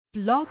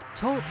Blog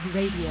Talk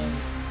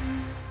Radio.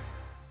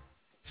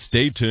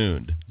 Stay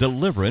tuned.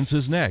 Deliverance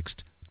is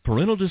next.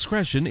 Parental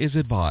discretion is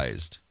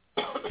advised.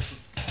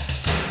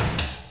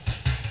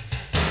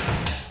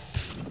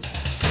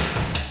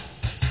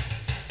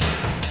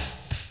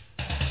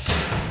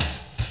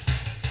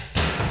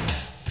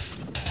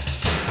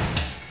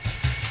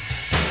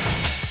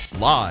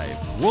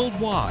 Live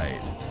worldwide.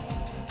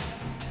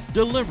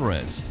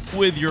 Deliverance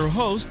with your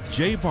host,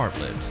 Jay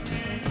Bartlett.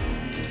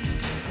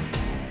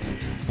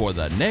 For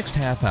the next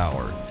half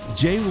hour,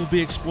 Jay will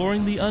be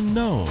exploring the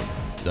unknown,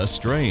 the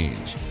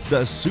strange,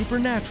 the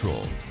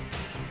supernatural.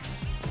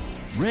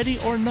 Ready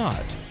or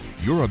not,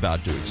 you're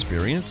about to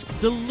experience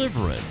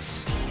deliverance.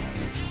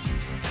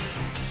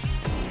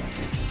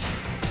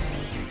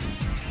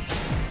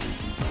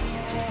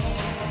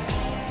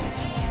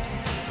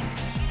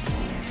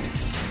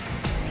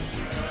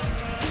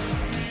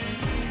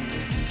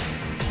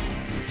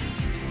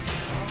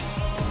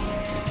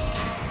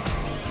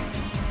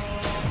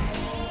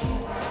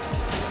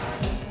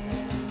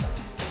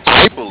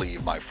 I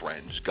believe, my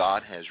friends,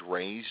 God has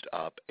raised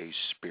up a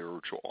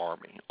spiritual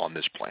army on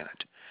this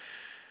planet.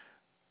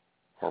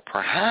 Or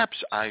perhaps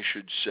I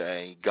should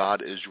say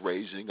God is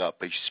raising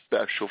up a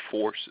special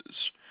forces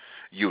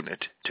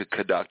unit to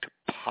conduct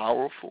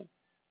powerful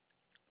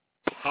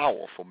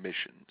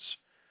missions,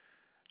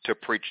 to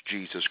preach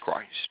Jesus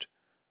Christ,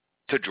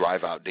 to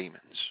drive out demons,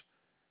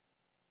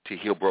 to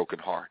heal broken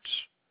hearts,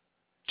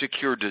 to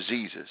cure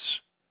diseases,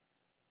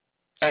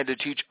 and to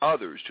teach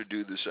others to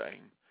do the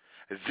same.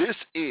 This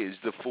is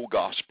the full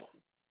gospel.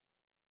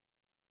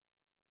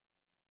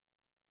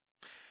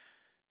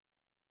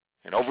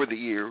 And over the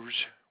years,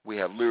 we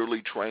have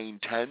literally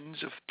trained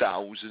tens of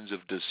thousands of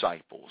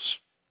disciples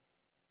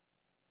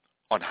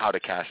on how to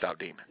cast out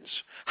demons,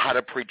 how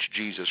to preach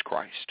Jesus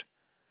Christ,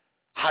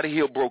 how to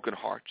heal broken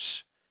hearts,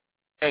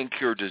 and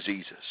cure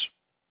diseases.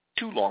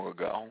 Too long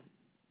ago,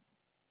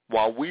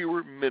 while we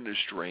were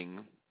ministering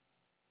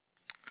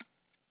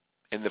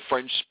in the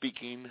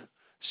French-speaking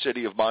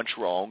city of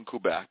Montreal,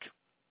 Quebec,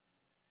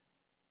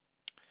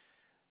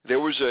 there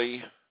was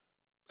a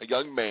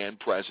young man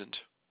present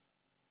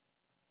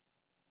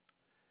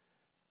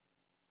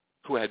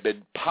who had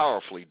been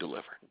powerfully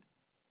delivered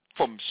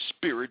from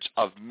spirits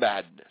of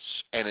madness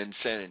and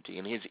insanity,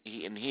 and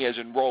he has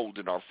enrolled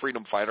in our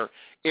Freedom Fighter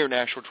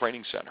International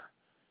Training Center.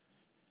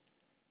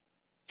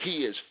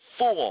 He is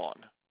full on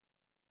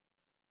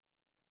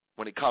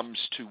when it comes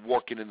to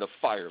working in the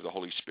fire of the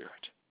Holy Spirit.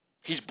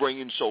 He's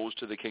bringing souls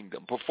to the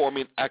kingdom,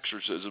 performing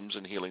exorcisms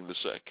and healing the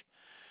sick.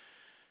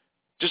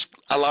 Just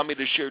allow me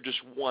to share just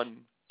one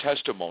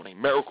testimony,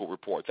 miracle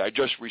report that I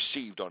just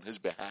received on his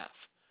behalf.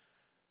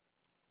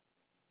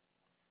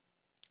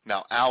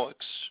 Now,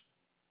 Alex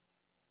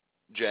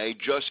J.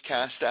 just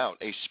cast out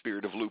a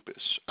spirit of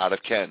lupus out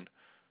of Ken,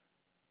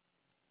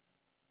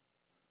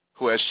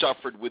 who has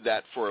suffered with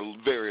that for a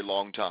very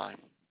long time.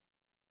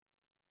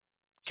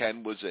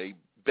 Ken was a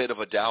bit of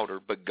a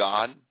doubter, but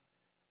God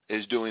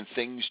is doing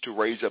things to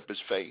raise up his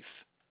faith.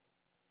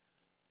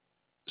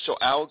 So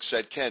Alex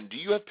said, Ken, do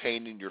you have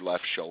pain in your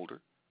left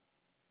shoulder?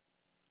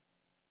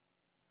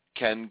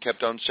 Ken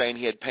kept on saying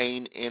he had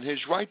pain in his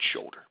right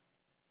shoulder.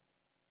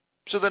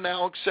 So then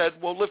Alex said,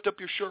 well, lift up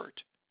your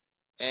shirt.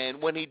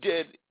 And when he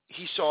did,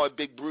 he saw a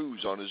big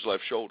bruise on his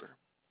left shoulder.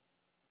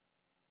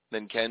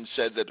 Then Ken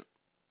said that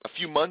a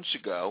few months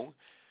ago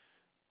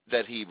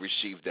that he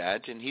received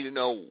that, and he didn't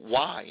know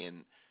why.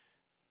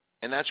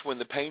 And that's when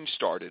the pain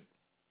started.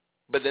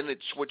 But then it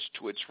switched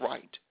to its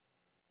right.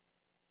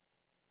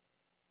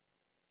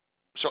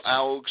 So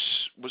Alex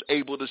was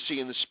able to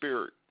see in the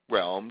spirit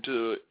realm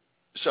to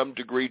some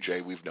degree, Jay,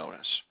 we've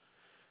noticed.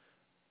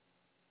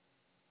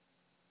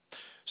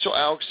 So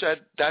Alex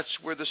said that's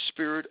where the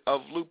spirit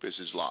of lupus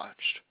is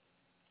lodged.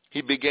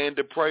 He began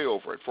to pray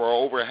over it for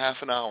over half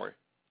an hour,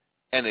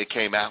 and it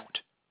came out.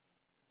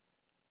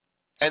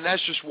 And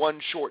that's just one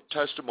short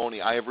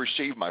testimony I have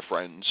received, my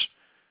friends,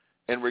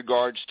 in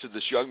regards to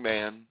this young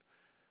man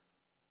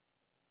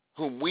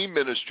whom we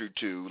ministered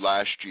to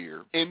last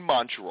year in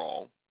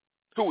Montreal,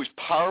 who was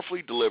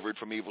powerfully delivered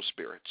from evil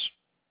spirits.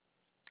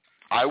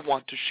 I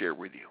want to share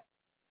with you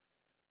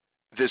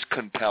this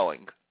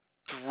compelling,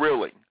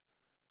 thrilling,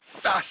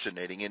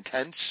 fascinating,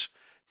 intense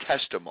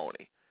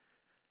testimony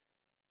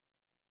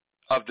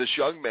of this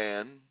young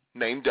man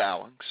named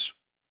Alex,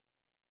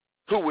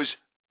 who was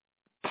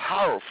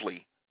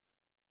powerfully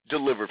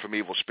delivered from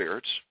evil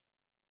spirits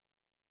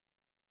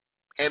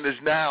and is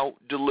now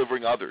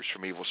delivering others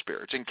from evil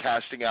spirits and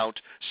casting out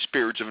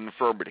spirits of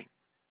infirmity,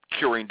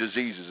 curing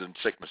diseases and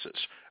sicknesses,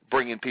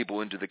 bringing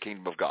people into the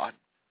kingdom of God.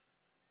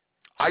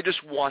 I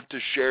just want to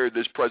share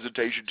this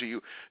presentation to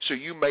you so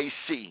you may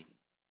see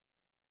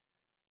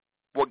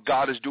what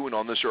God is doing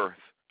on this earth,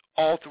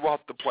 all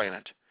throughout the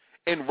planet,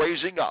 in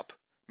raising up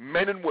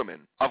men and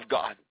women of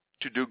God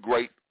to do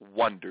great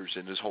wonders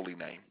in his holy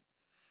name.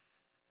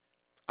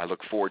 I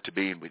look forward to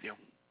being with you.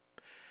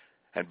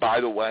 And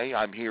by the way,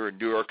 I'm here in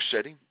New York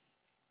City.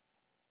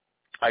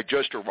 I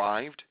just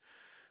arrived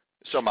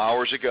some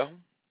hours ago.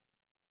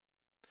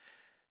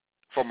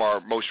 from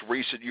our most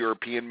recent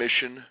European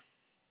mission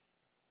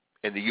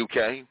in the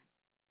UK,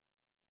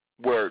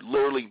 where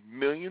literally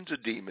millions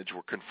of demons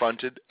were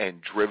confronted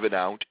and driven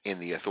out in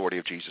the authority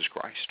of Jesus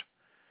Christ.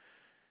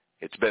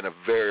 It's been a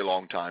very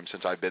long time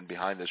since I've been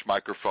behind this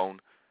microphone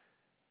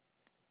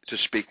to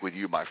speak with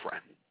you, my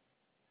friend,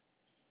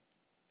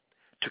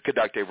 to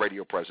conduct a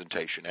radio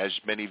presentation. As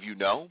many of you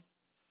know,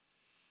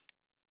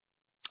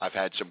 I've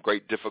had some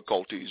great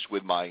difficulties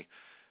with my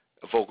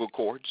vocal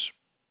cords.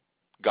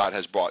 God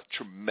has brought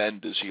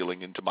tremendous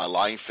healing into my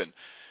life, and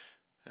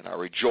I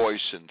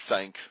rejoice and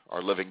thank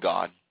our living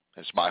God.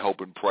 It's my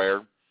hope and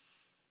prayer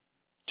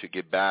to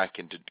get back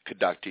into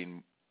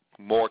conducting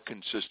more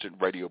consistent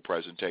radio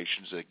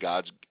presentations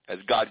as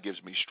God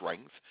gives me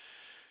strength.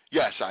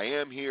 Yes, I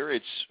am here.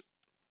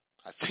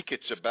 I think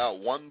it's about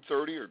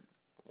 1:30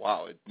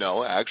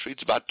 actually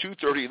it's about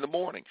 2:30 in the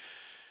morning.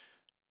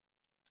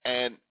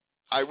 And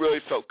I really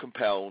felt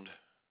compelled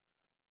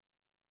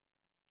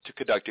to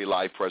conduct a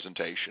live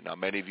presentation. Now,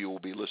 many of you will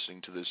be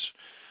listening to this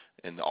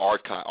in the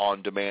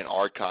on-demand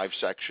archive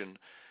section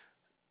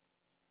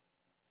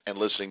and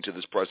listening to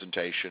this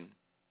presentation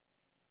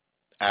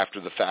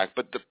after the fact.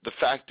 But the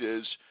fact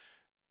is,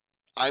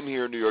 I'm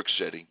here in New York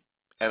City,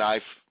 and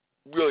I've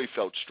really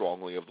felt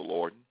strongly of the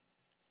Lord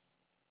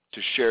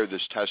to share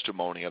this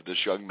testimony of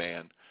this young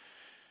man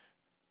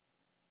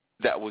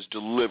that was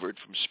delivered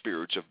from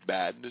spirits of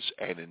madness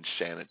and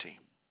insanity,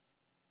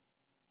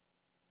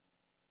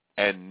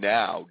 and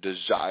now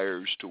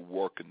desires to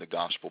work in the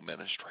gospel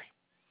ministry.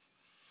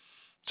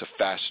 It's a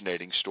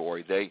fascinating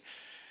story.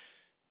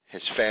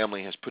 His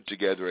family has put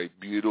together a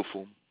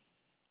beautiful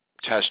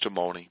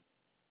testimony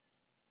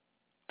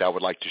that I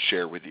would like to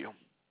share with you.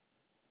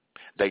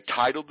 They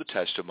titled the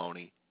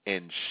testimony,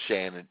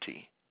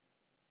 Insanity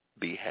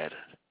Beheaded.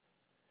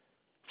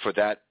 For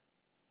that,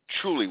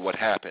 truly what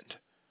happened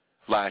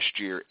last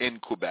year in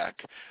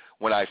Quebec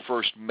when I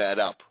first met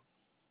up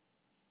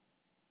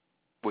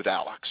with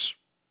Alex.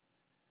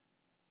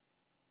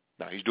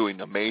 Now, he's doing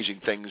amazing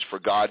things for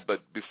God,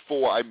 but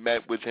before I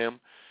met with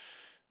him,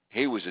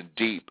 he was in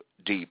deep,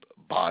 deep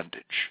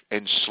bondage,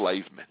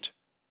 enslavement.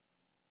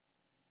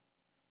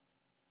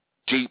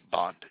 Deep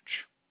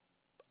bondage.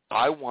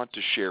 I want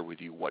to share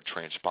with you what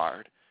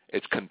transpired.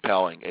 It's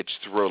compelling, it's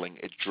thrilling,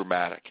 it's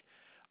dramatic.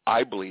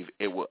 I believe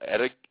it will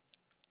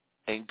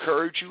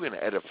encourage you and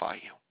edify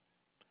you.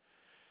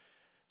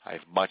 I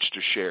have much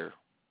to share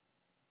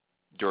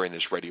during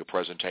this radio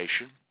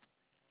presentation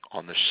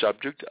on the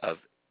subject of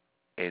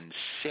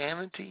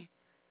insanity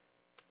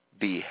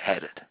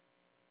beheaded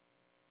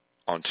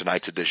on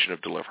tonight's edition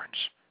of Deliverance.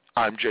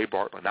 I'm Jay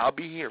Bartlett. I'll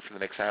be here for the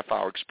next half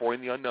hour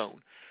exploring the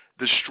unknown,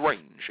 the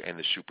strange, and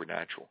the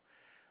supernatural.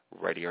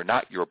 Ready or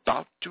not, you're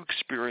about to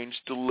experience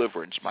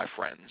deliverance, my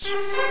friends.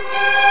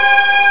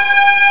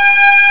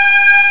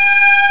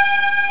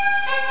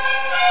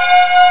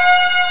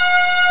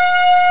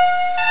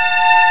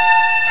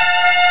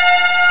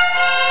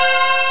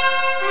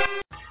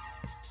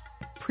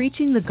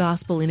 Preaching the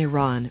gospel in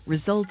Iran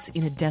results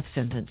in a death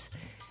sentence.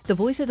 The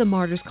Voice of the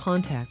Martyrs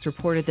contacts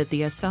reported that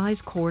the Assize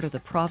Court of the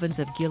province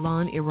of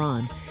Gilan,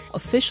 Iran,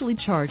 officially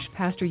charged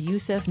Pastor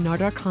Youssef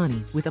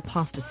Nardarkhani with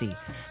apostasy.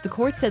 The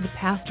court said the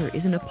pastor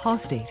is an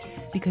apostate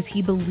because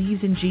he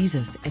believes in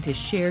Jesus and has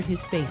shared his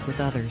faith with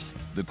others.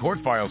 The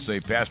court files say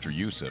Pastor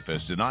Youssef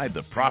has denied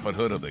the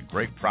prophethood of the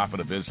great prophet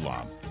of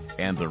Islam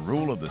and the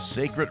rule of the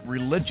sacred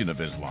religion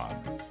of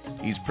Islam.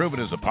 He's proven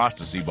his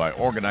apostasy by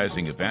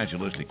organizing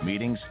evangelistic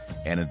meetings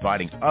and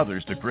inviting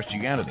others to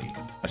Christianity,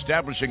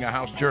 establishing a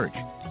house church,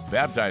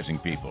 baptizing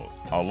people,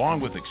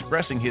 along with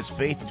expressing his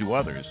faith to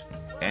others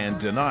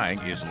and denying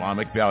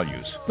Islamic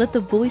values. Let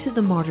the Voice of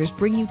the Martyrs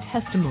bring you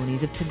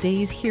testimonies of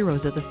today's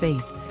heroes of the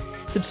faith.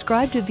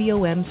 Subscribe to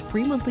VOM's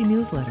free monthly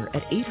newsletter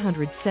at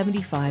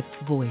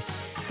 875-VOICE.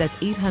 That's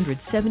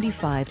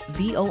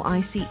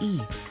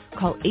 875-VOICE.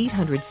 Call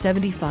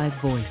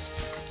 875-VOICE.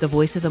 The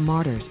Voice of the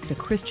Martyrs is a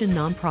Christian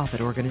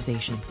nonprofit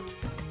organization. What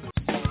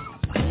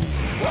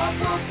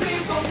will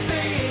people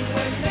think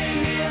when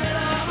they hear that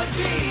I'm a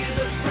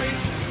Jesus freak?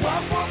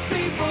 What will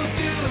people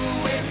do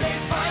when they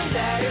find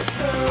that it's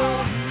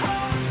true?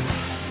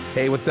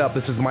 Hey, what's up?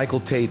 This is Michael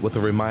Tate with a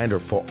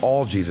reminder for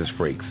all Jesus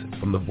freaks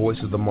from the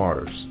Voice of the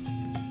Martyrs.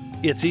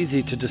 It's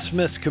easy to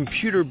dismiss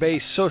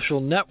computer-based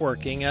social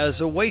networking as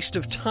a waste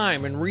of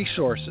time and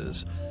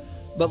resources.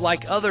 But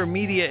like other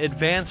media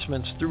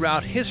advancements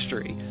throughout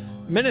history,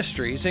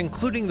 ministries,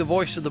 including the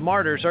Voice of the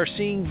Martyrs, are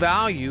seeing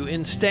value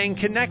in staying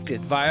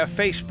connected via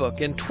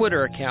Facebook and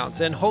Twitter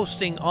accounts and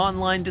hosting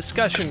online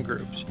discussion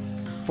groups.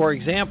 For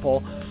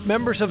example,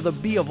 members of the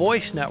Be a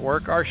Voice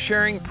network are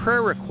sharing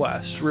prayer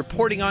requests,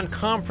 reporting on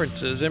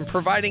conferences, and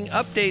providing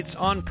updates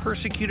on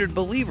persecuted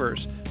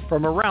believers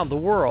from around the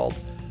world.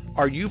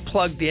 Are you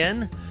plugged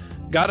in?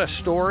 Got a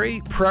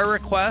story, prayer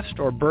request,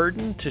 or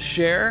burden to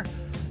share?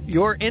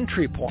 Your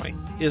entry point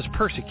is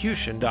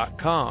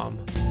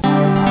persecution.com.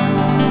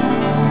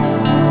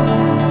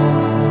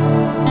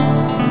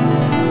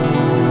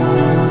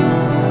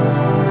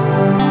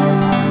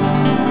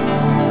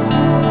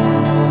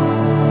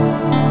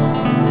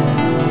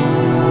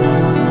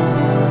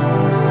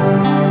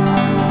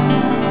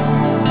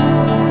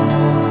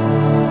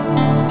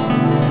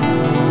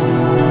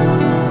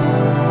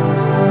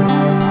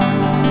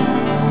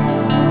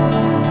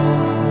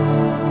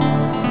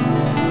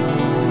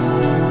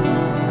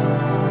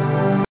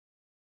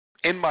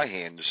 In my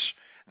hands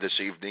this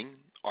evening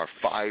are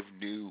 5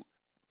 new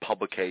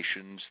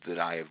publications that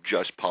I have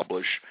just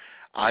published.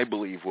 I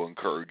believe will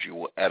encourage you,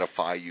 will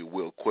edify you,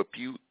 will equip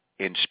you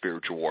in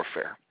spiritual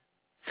warfare.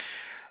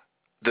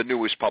 The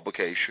newest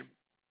publication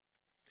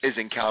is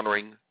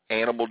Encountering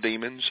Animal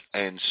Demons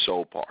and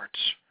Soul Parts,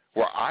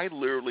 where I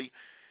literally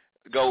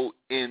go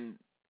in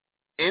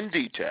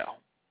detail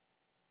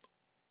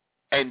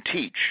and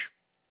teach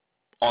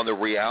on the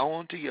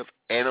reality of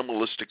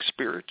animalistic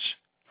spirits,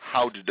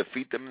 how to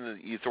defeat them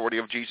in the authority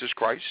of Jesus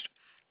Christ,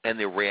 and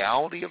the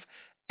reality of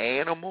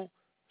animal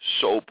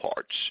soul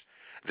parts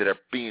that are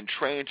being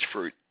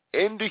transferred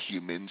into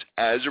humans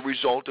as a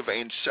result of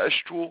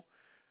ancestral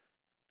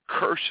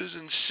curses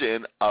and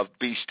sin of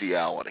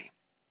bestiality.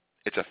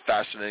 It's a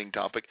fascinating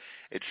topic.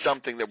 It's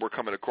something that we're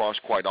coming across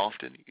quite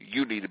often.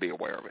 You need to be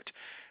aware of it.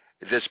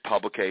 This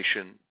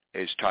publication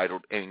is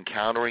titled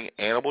Encountering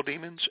Animal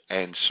Demons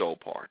and Soul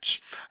Parts.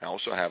 I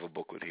also have a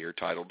booklet here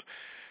titled,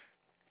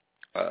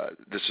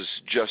 this has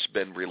just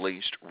been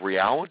released,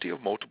 Reality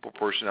of Multiple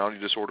Personality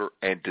Disorder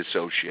and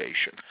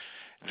Dissociation.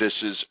 This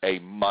is a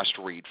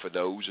must-read for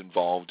those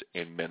involved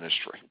in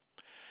ministry.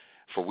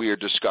 For we are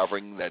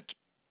discovering that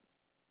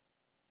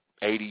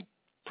 80%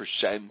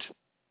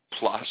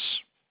 plus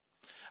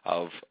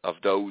of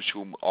those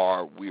whom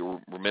we're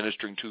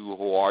ministering to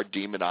who are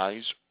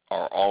demonized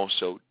are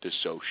also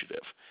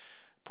dissociative.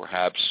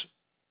 Perhaps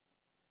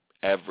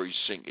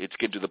it's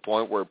getting to the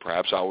point where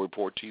perhaps I'll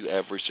report to you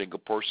every single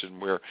person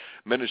we're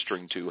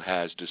ministering to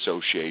has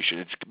dissociation.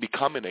 It's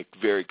becoming a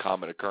very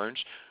common occurrence.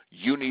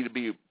 You need to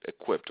be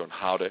equipped on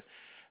how to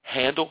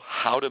handle,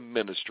 how to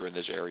minister in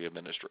this area of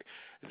ministry.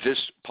 This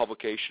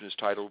publication is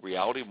titled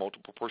Reality of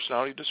Multiple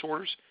Personality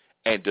Disorders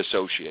and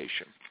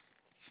Dissociation.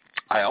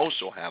 I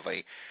also have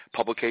a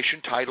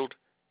publication titled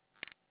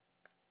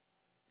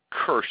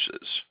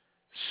Curses,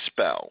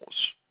 Spells.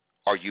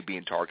 Are you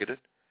being targeted?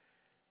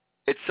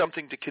 It's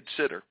something to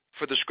consider.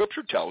 For the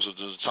scripture tells us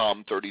in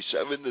Psalm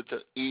 37 that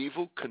the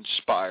evil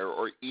conspire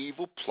or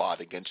evil plot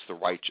against the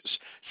righteous.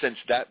 Since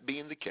that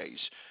being the case,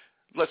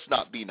 let's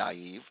not be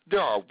naive.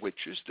 There are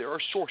witches, there are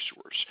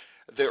sorcerers,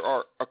 there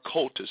are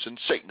occultists and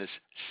Satanists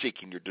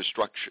seeking your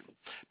destruction.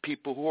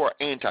 People who are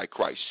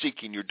antichrist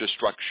seeking your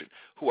destruction,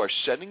 who are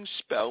setting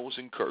spells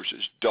and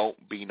curses.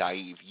 Don't be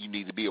naive. You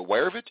need to be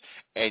aware of it,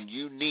 and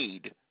you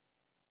need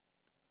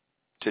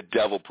to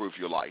devil-proof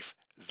your life.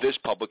 This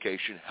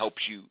publication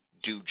helps you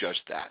do just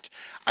that.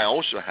 I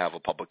also have a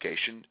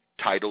publication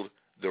titled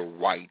The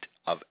Rite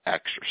of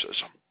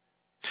Exorcism,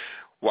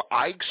 where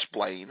I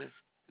explain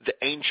the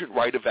ancient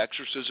rite of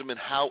exorcism and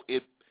how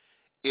it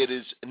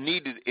is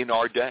needed in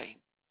our day.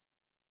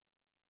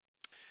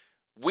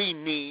 We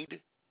need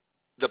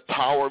the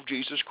power of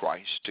Jesus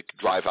Christ to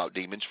drive out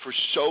demons, for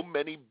so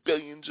many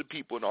billions of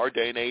people in our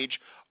day and age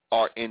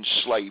are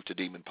enslaved to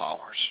demon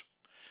powers.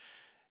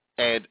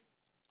 And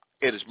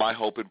it is my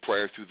hope and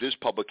prayer through this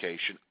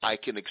publication I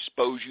can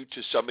expose you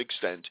to some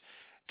extent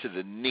to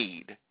the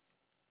need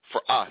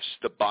for us,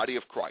 the body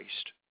of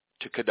Christ,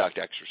 to conduct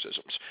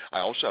exorcisms. I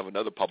also have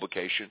another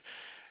publication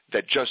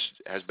that just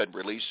has been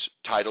released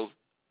titled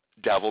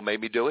Devil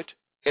Made Me Do It.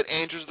 It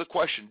answers the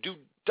question, do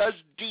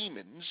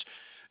demons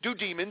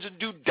and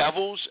do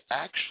devils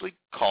actually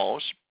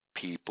cause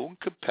people and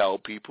compel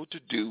people to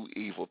do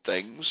evil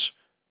things?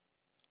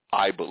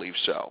 I believe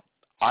so.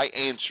 I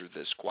answer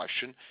this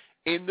question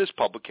in this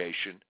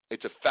publication.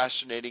 It's a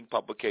fascinating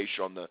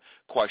publication on the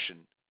question,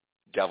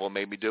 Devil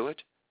Made Me Do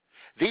It?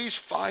 These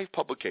 5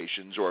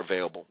 publications are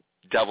available.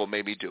 Devil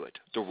Made Me Do It,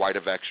 The Rite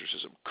of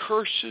Exorcism,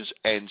 Curses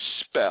and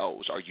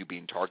Spells, Are You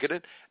Being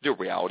Targeted? The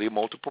Reality of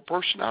Multiple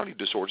Personality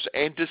Disorders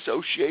and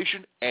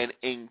Dissociation, and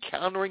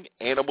Encountering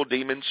Animal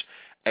Demons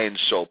and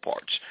Soul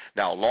Parts.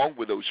 Now, along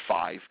with those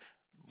 5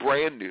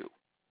 brand new,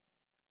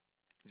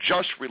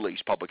 just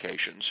released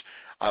publications,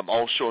 I'm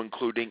also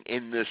including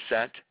in this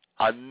set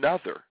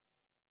another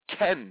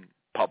 10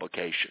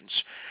 publications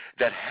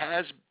that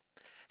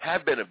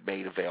have been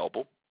made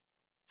available,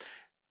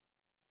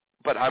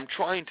 but I'm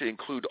trying to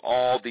include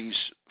all these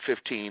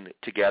 15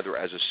 together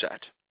as a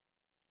set.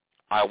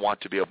 I want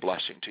to be a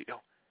blessing to you.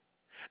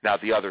 Now,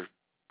 the other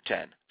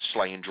 10,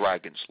 Slaying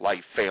Dragons,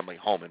 Life, Family,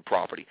 Home, and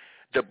Property,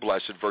 The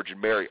Blessed Virgin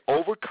Mary,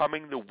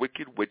 Overcoming the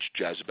Wicked Witch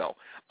Jezebel,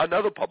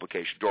 another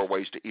publication,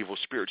 Doorways to Evil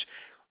Spirits,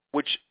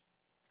 which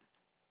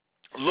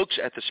looks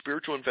at the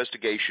spiritual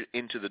investigation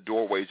into the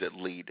doorways that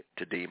lead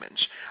to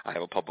demons. I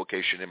have a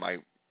publication in my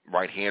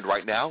right hand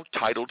right now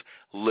titled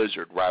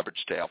Lizard,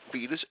 Rabbit's Tail,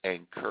 Fetus,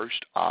 and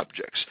Cursed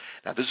Objects.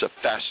 Now, this is a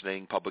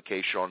fascinating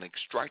publication on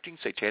extracting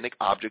satanic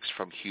objects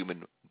from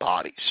human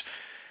bodies.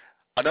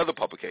 Another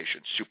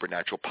publication,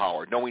 Supernatural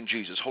Power, Knowing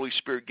Jesus, Holy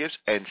Spirit Gifts,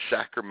 and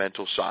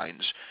Sacramental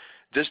Signs.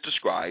 This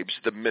describes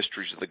the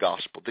mysteries of the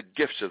gospel, the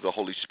gifts of the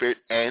Holy Spirit,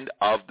 and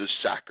of the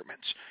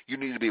sacraments. You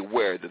need to be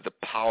aware that the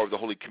power of the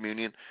Holy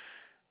Communion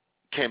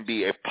can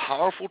be a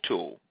powerful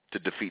tool to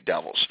defeat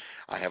devils.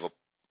 I have a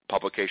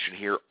publication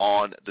here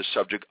on the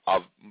subject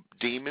of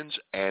demons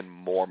and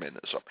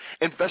Mormonism,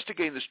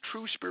 investigating this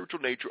true spiritual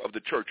nature of the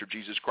Church of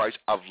Jesus Christ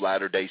of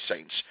Latter-day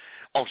Saints.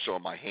 Also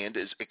in my hand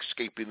is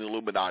Escaping the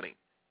Illuminati,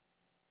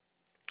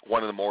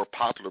 one of the more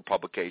popular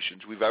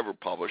publications we've ever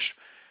published.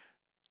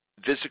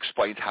 This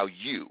explains how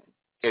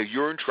if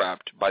you're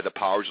entrapped by the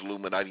powers of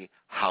Illuminati,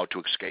 how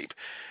to escape.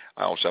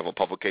 I also have a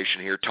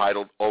publication here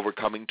titled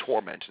Overcoming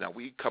Torment. Now,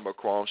 we come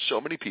across so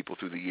many people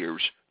through the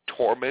years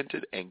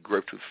tormented and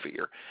gripped with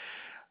fear.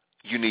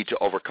 You need to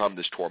overcome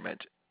this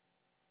torment.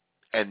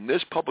 And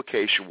this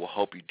publication will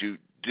help you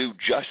do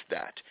just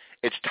that.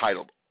 It's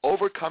titled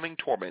Overcoming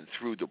Torment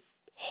Through the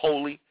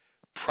Holy,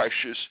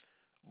 Precious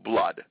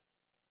Blood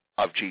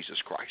of Jesus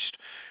Christ.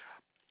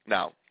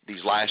 Now,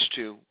 these last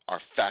two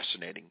are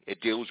fascinating.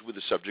 It deals with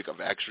the subject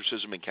of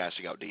exorcism and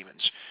casting out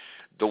demons.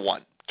 The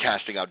one,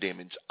 casting out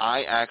demons,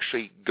 I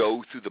actually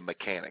go through the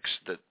mechanics,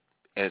 and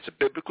it's a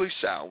biblically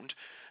sound,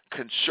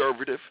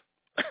 conservative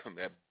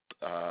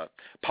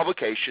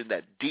publication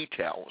that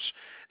details,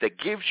 that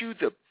gives you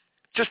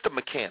just the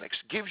mechanics,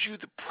 gives you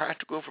the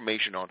practical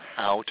information on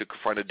how to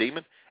confront a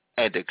demon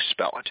and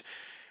expel it.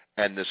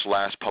 And this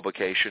last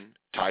publication,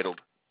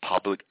 titled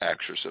Public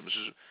Exorcisms,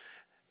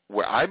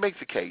 where I make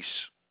the case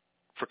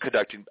for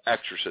conducting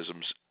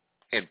exorcisms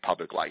in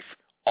public life.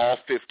 All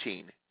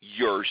 15,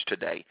 yours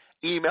today.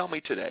 Email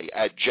me today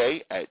at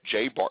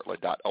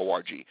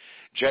j@jbartlett.org,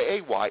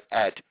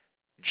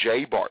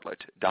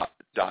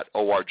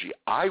 jay@jbartlett.org.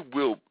 I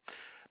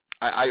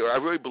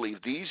really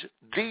believe these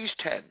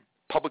 10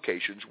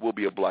 publications will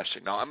be a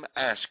blessing. Now, I'm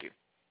asking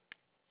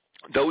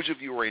those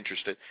of you who are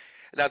interested.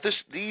 Now,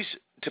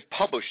 to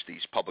publish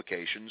these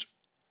publications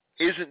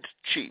isn't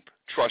cheap.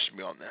 Trust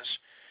me on this.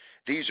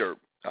 These are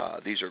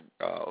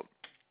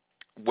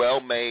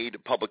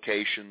well-made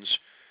publications,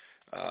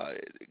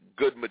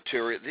 good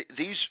material.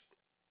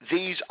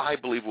 These, I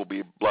believe, will be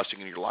a blessing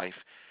in your life.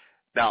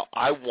 Now,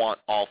 I want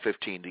all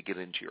 15 to get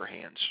into your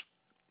hands.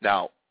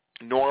 Now,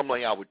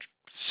 normally I would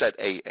set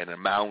an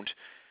amount.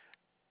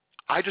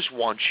 I just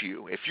want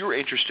you, if you're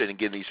interested in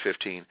getting these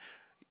 15,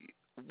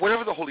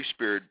 whenever the Holy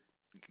Spirit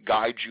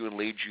guides you and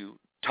leads you,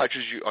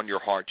 touches you on your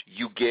heart,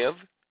 you give,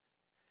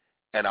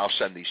 and I'll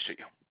send these to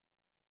you.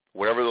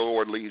 Whatever the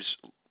Lord leaves,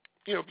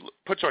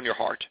 puts on your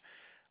heart,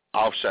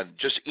 I'll send.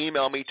 Just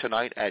email me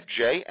tonight at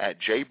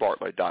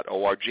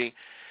j@jbartlett.org,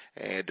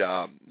 and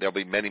there'll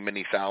be many,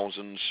 many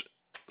thousands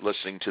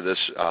listening to this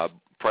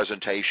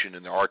presentation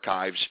in the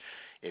archives.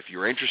 If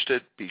you're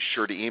interested, be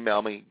sure to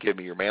email me. Give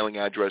me your mailing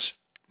address.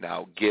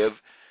 Now give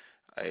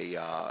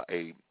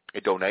a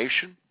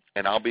donation,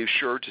 and I'll be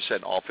sure to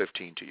send all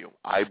 15 to you.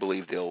 I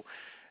believe they'll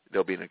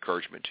be an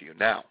encouragement to you.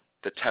 Now,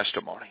 the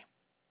testimony,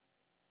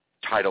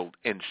 titled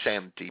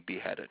Insanity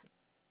Beheaded.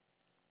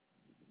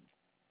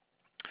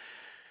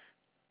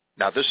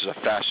 Now, this is a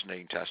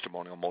fascinating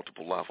testimony on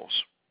multiple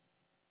levels.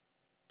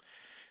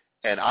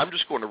 And I'm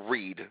just going to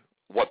read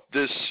what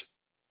this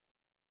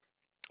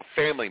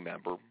family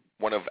member,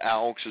 one of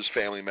Alex's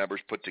family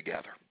members, put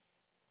together.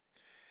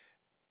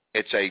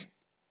 It's a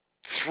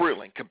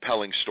thrilling,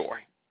 compelling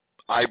story.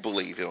 I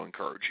believe it'll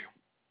encourage you.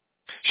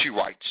 She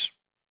writes,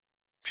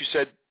 she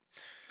said,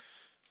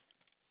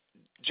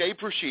 Jay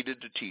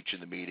proceeded to teach in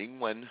the meeting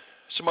when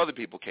some other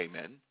people came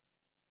in.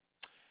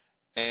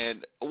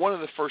 And one of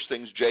the first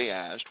things Jay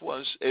asked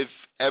was if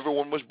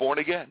everyone was born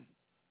again.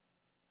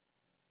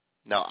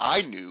 Now,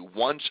 I knew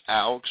once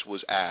Alex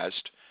was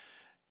asked,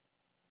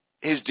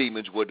 his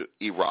demons would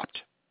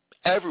erupt.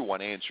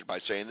 Everyone answered by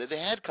saying that they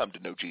had come to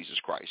know Jesus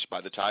Christ.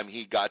 By the time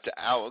he got to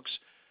Alex,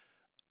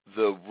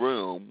 the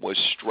room was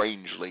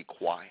strangely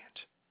quiet.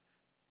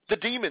 The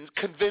demons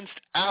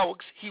convinced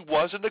Alex he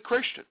wasn't a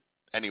Christian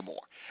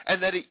anymore,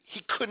 and that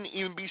he couldn't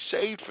even be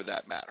saved for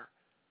that matter.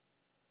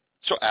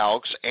 So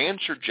Alex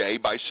answered Jay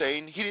by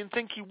saying he didn't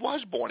think he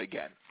was born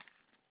again.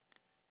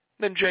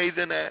 Then Jay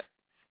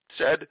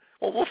said,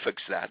 well, we'll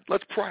fix that.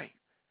 Let's pray.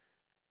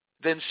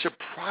 Then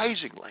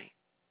surprisingly,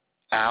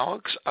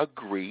 Alex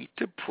agreed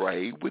to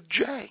pray with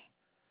Jay.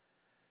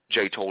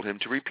 Jay told him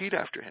to repeat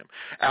after him.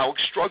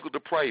 Alex struggled to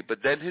pray,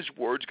 but then his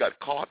words got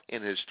caught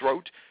in his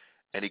throat,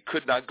 and he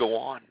could not go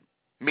on.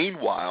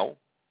 Meanwhile,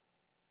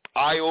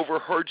 I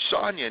overheard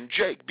Sonia and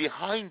Jake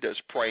behind us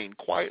praying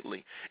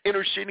quietly,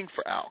 interceding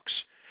for Alex.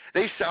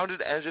 They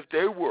sounded as if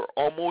they were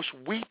almost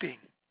weeping.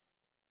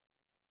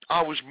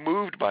 I was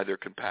moved by their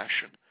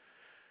compassion.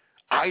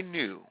 I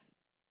knew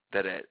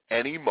that at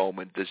any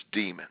moment this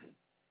demon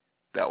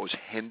that was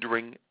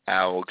hindering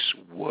Alex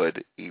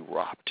would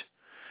erupt.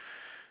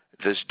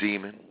 This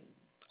demon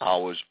I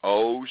was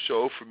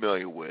so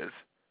familiar with,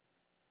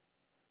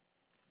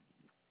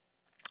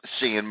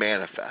 seeing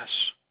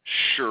manifest,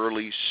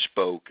 surely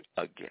spoke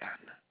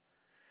again,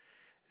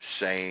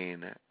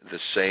 saying the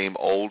same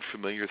old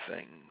familiar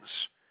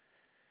things.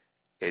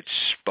 It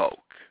spoke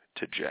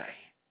to Jay.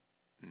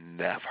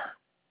 Never,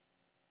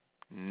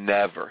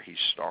 never, he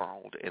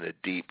snarled in a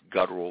deep,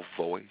 guttural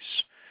voice.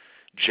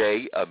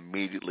 Jay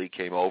immediately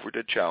came over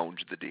to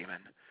challenge the demon.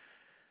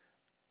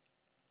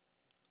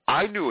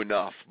 I knew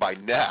enough by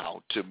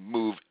now to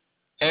move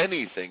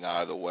anything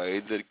out of the way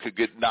that could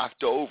get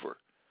knocked over.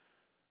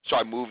 So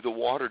I moved the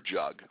water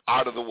jug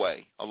out of the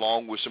way,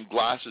 along with some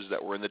glasses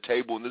that were in the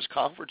table in this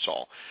conference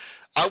hall.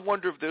 I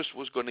wonder if this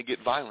was going to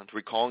get violent,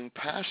 recalling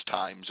past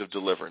times of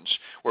deliverance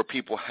where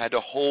people had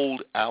to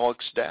hold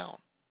Alex down.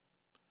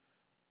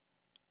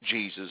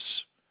 Jesus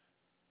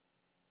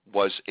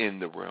was in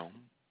the room.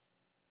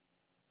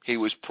 He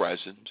was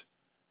present.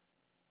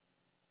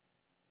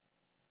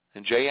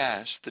 And Jay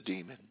asked the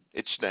demon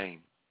its name,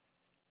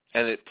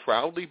 and it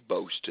proudly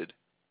boasted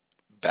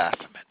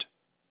Baphomet.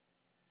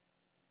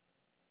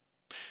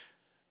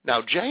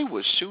 Now Jay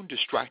was soon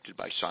distracted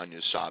by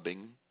Sonia's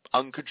sobbing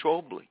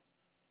uncontrollably.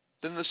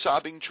 Then the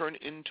sobbing turned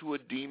into a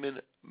demon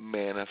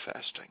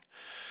manifesting.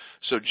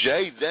 So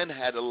Jay then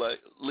had to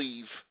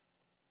leave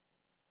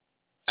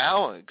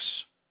Alex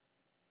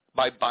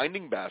by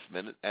binding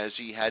Baphomet as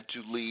he had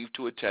to leave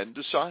to attend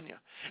to Sonia.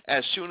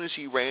 As soon as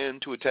he ran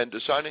to attend to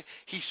Sonia,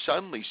 he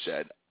suddenly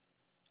said,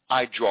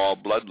 I draw a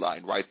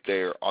bloodline right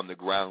there on the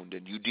ground,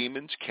 and you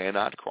demons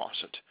cannot cross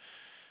it.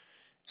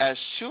 As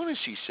soon as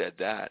he said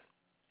that,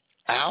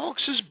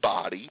 Alex's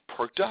body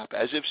perked up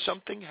as if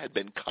something had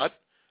been cut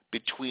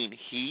between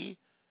he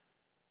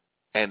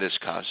and his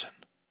cousin.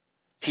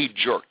 He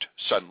jerked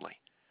suddenly.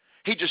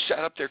 He just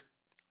sat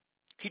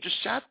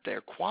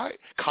there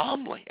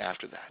calmly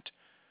after that.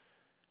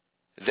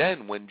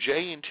 Then when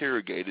Jay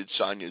interrogated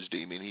Sonia's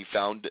demon, he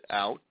found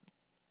out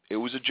it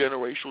was a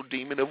generational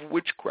demon of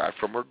witchcraft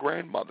from her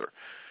grandmother.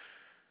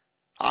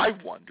 I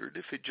wondered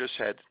if it just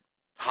had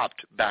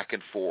hopped back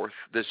and forth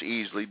this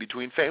easily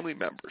between family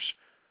members.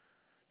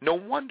 No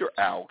wonder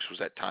Alex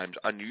was at times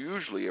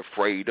unusually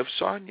afraid of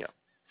Sonia,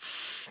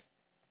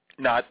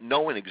 not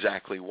knowing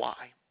exactly why.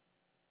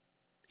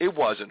 It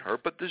wasn't her,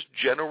 but this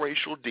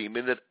generational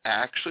demon that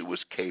actually was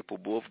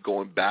capable of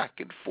going back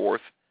and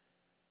forth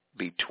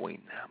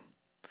between them.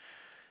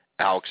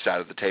 Alex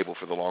sat at the table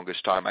for the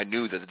longest time. I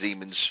knew that the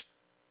demon's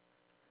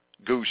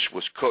goose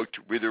was cooked,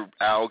 whether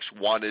Alex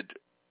wanted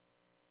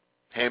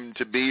him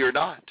to be or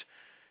not.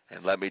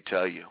 And let me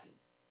tell you,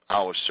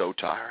 I was so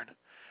tired.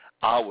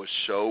 I was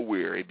so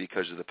weary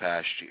because of the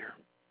past year.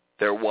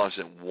 There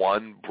wasn't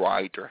one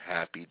bright or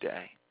happy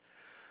day.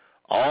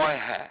 All I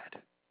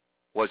had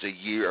was a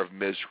year of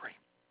misery.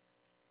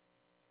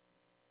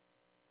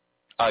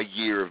 A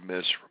year of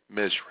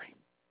misery.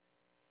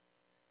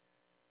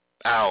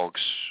 Alex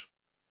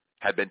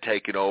had been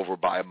taken over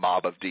by a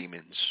mob of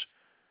demons,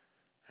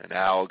 and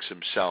Alex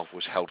himself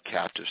was held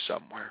captive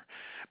somewhere.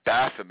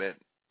 Baphomet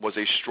was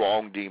a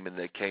strong demon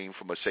that came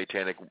from a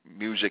satanic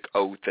music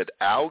oath that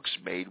Alex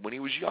made when he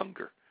was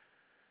younger.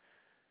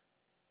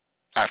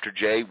 After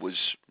Jay was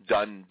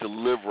done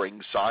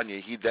delivering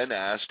Sonia, he then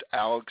asked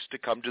Alex to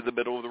come to the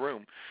middle of the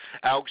room.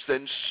 Alex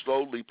then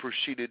slowly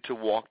proceeded to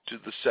walk to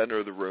the center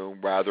of the room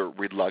rather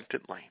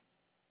reluctantly.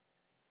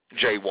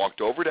 Jay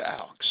walked over to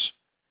Alex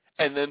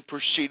and then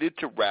proceeded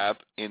to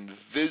wrap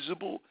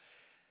invisible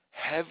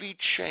heavy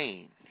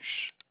chains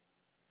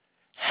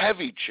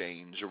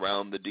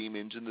around the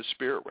demons in the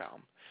spirit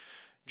realm.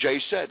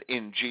 Jay said,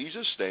 in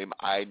Jesus' name,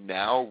 I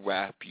now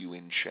wrap you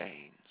in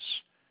chains.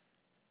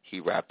 He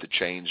wrapped the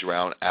chains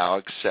around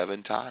Alex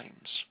 7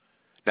 times.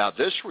 Now,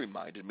 this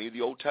reminded me of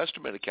the Old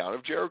Testament account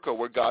of Jericho,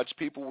 where God's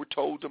people were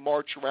told to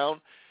march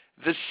around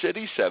the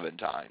city 7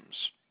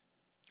 times.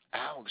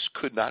 Alex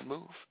could not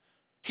move.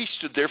 He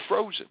stood there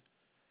frozen,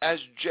 as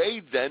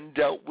Jay then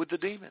dealt with the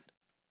demon.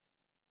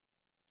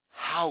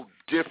 How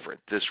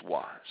different this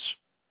was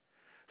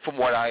from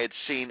what I had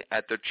seen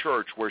at the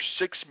church, where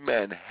 6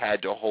 men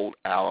had to hold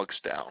Alex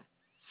down.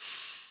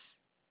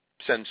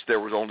 Since there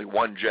was only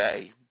one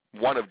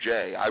of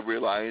Jay, I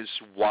realized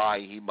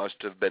why he must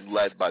have been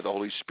led by the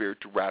Holy Spirit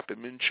to wrap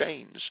him in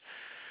chains.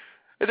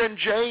 And then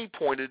Jay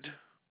pointed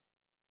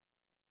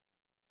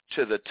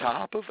to the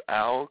top of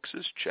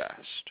Alex's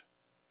chest,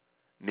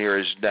 near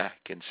his neck,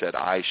 and said,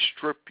 I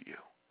strip you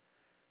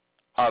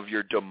of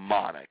your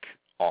demonic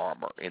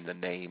armor in the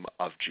name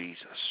of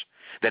Jesus.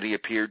 Then he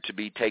appeared to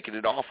be taking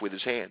it off with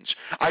his hands.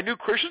 I knew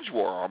Christians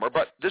wore armor,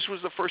 but this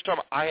was the first time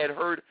I had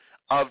heard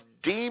of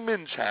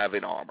demons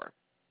having armor.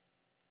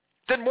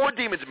 Then more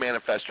demons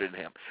manifested in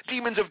him,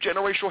 demons of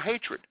generational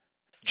hatred.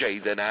 Jay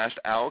then asked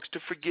Alex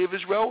to forgive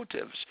his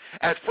relatives.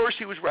 At first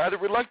he was rather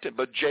reluctant,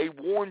 but Jay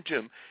warned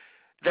him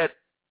that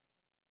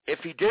if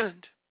he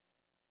didn't,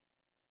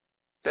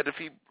 that if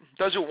he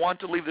doesn't want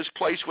to leave this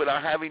place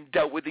without having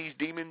dealt with these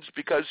demons,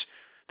 because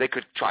they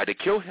could try to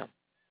kill him.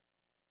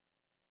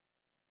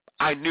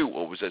 I knew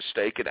what was at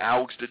stake, and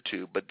Alex did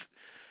too, but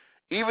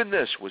even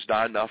this was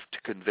not enough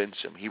to convince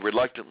him. He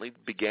reluctantly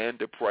began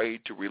to pray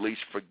to release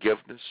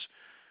forgiveness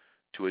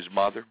to his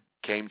mother,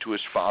 came to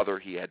his father.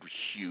 He had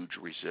huge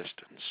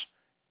resistance.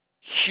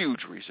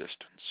 Huge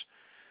resistance.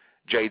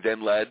 Jay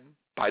then, led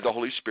by the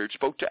Holy Spirit,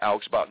 spoke to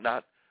Alex about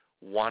not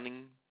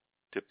wanting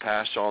to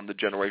pass on the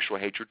generational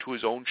hatred to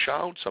his own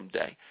child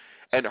someday,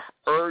 and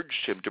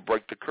urged him to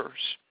break the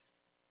curse.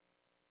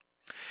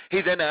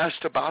 He then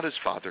asked about his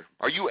father.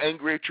 Are you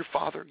angry at your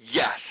father?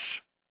 Yes.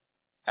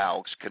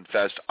 Alex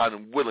confessed,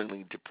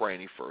 unwillingly to pray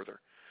any further.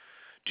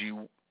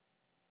 Do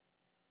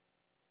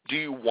Do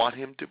you want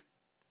him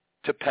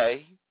to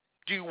pay?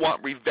 Do you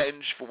want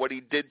revenge for what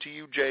he did to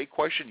you, Jay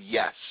questioned.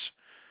 Yes,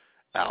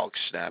 Alex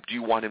snapped. Do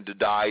you want him to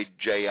die,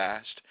 Jay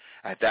asked.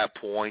 At that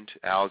point,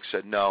 Alex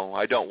said, no,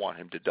 I don't want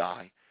him to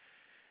die.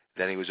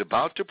 Then he was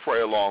about to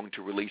pray along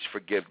to release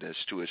forgiveness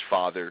to his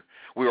father.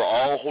 We were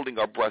all holding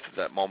our breath at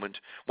that moment.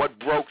 What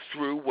broke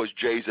through was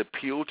Jay's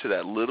appeal to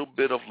that little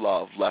bit of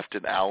love left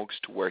in Alex,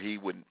 to where he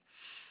would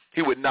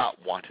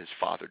not want his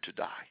father to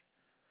die.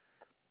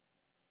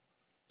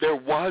 There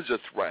was a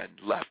thread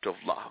left of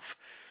love,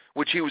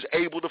 which he was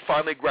able to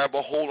finally grab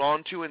a hold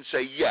onto and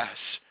say, yes,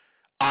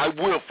 I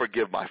will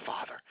forgive my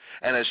father.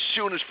 And as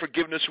soon as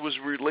forgiveness was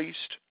released,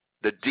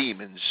 the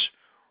demons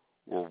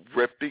were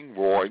ripping,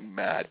 roaring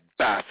mad.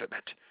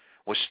 Baphomet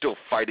was still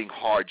fighting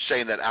hard,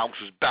 saying that Alex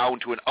was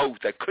bound to an oath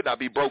that could not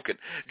be broken.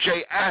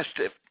 Jay asked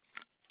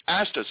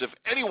us if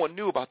anyone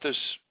knew about this.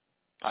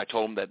 I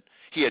told him that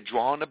he had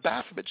drawn a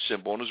Baphomet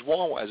symbol on his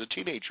wall as a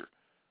teenager.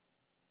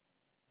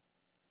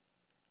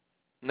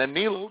 And then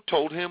Nilo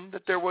told him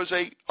that there was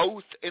an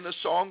oath in a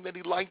song that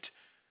he liked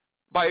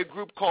by a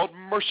group called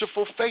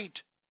Merciful Fate.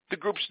 The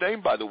group's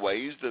name, by the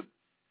way, is the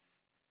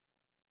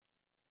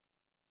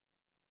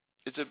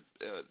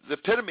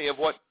epitome of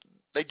what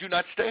they do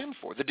not stand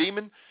for. The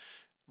demon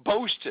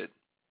boasted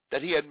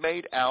that he had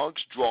made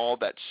Alex draw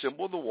that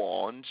symbol on the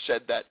wall and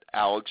said that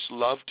Alex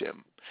loved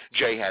him.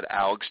 Jay had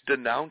Alex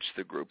denounce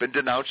the group and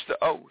denounce the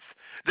oath.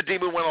 The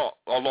demon went all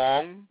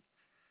along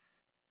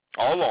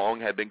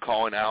had been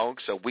calling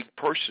Alex a weak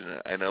person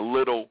and a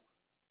little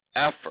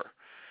effer,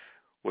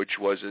 which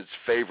was his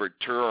favorite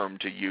term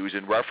to use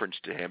in reference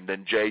to him.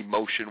 Then Jay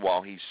motioned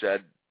while he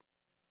said,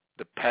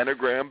 the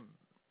pentagram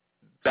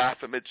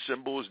Baphomet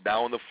symbol is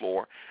now on the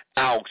floor.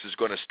 Alex is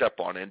going to step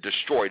on it and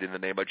destroy it in the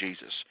name of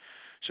Jesus.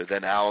 So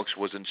then Alex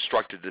was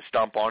instructed to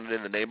stomp on it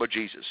in the name of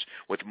Jesus.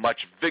 With much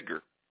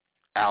vigor,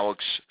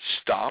 Alex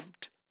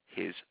stomped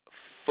his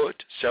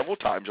foot several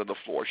times on the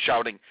floor,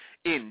 shouting,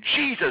 in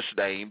Jesus'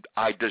 name,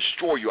 I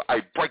destroy you.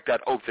 I break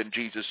that oath in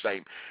Jesus'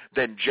 name.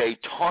 Then Jay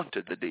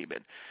taunted the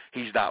demon.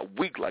 He's not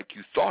weak like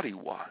you thought he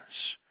was.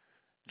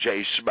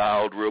 Jay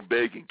smiled real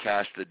big and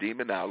cast the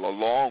demon out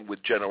along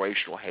with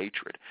generational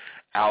hatred.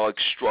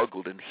 Alex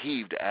struggled and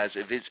heaved as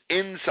if his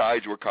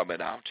insides were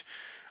coming out.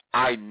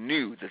 I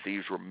knew that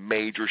these were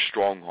major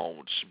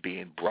strongholds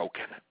being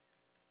broken.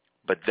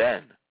 But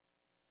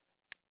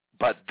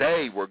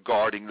they were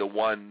guarding the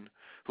one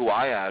who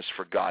I asked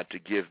for God to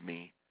give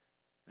me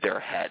their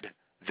head.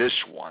 This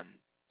one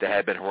that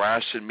had been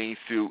harassing me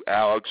through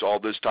Alex all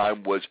this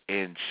time was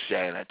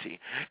insanity.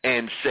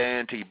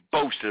 Insanity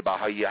boasted about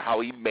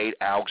how he made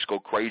Alex go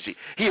crazy.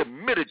 He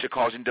admitted to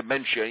causing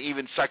dementia and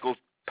even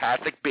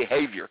psychopathic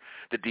behavior.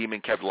 The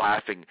demon kept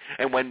laughing.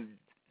 And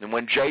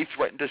when Jay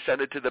threatened to send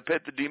it to the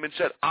pit, the demon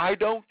said, I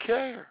don't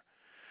care.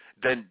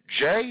 Then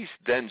Jay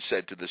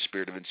said to the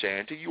spirit of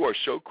insanity, you are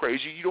so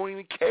crazy you don't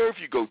even care if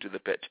you go to the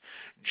pit.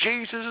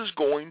 Jesus is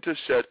going to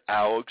set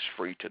Alex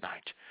free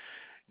tonight.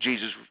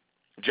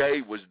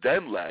 Jay was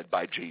then led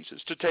by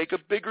Jesus to take a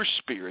bigger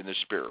spear in the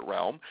spirit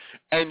realm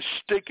and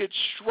stick it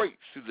straight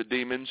through the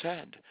demon's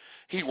head.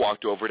 He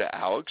walked over to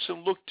Alex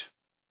and looked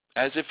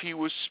as if he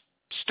was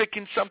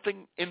sticking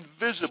something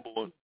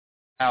invisible in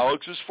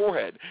Alex's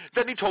forehead.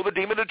 Then he told the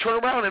demon to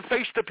turn around and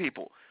face the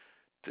people.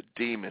 The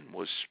demon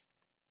was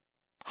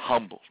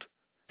humbled.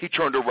 He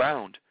turned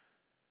around,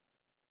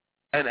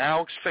 and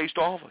Alex faced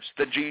all of us.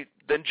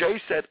 Then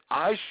Jay said,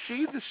 I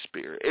see the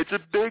spear. It's a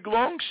big,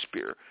 long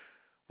spear.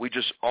 We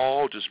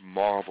all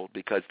marveled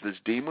because this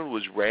demon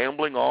was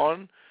rambling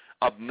on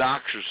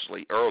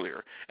obnoxiously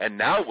earlier, and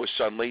now was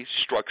suddenly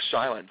struck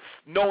silent,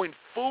 knowing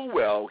full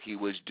well he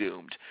was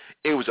doomed.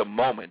 It was a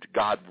moment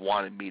God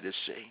wanted me to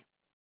see.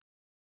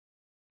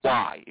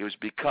 Why? It was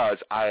because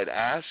I had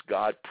asked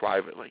God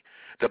privately.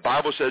 The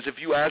Bible says if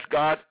you ask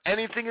God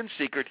anything in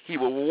secret, he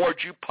will reward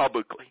you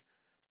publicly.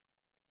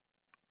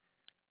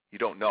 You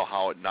don't know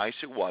how nice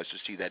it was to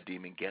see that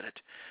demon get it.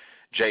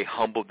 Jay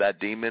humbled that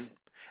demon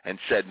and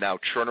said, now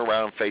turn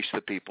around and face the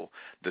people.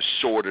 The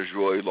sword is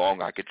really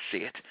long. I could see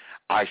it.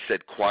 I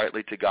said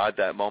quietly to God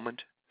that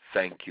moment,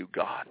 thank you,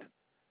 God.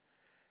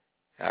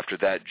 After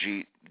that,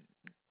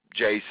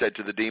 Jay said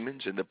to the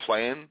demons, and the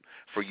plan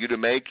for you to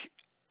make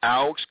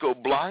Alex go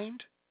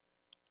blind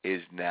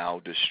is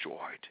now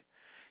destroyed.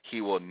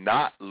 He will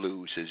not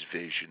lose his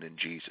vision in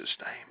Jesus'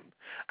 name.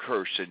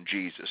 Curse in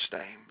Jesus'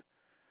 name.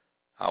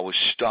 I was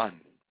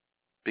stunned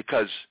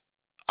because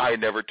I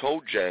never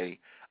told Jay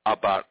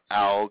about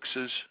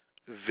Alex's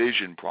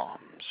vision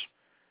problems.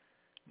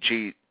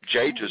 Jay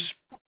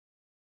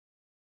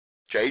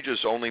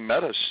just only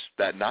met us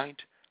that night.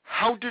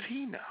 How did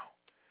he know?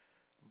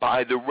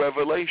 By the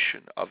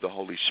revelation of the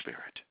Holy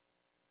Spirit.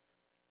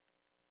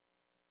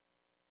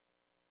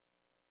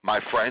 My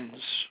friends,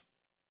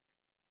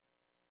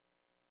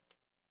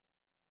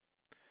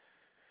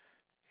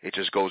 it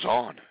just goes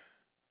on.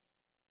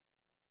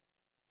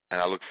 And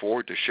I look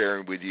forward to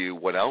sharing with you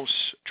what else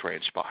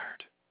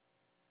transpired.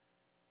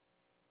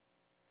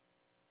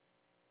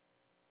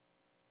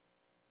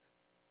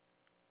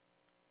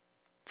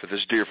 For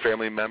this dear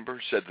family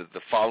member said that the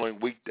following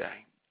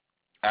weekday,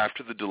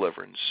 after the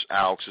deliverance,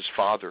 Alex's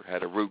father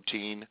had a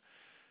routine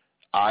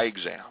eye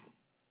exam.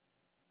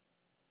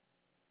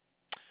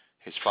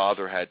 His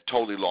father had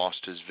totally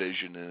lost his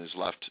vision in his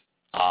left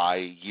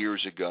eye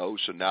years ago,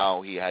 so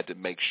now he had to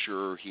make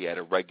sure he had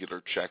a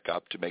regular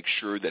checkup to make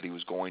sure that he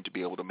was going to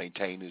be able to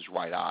maintain his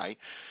right eye.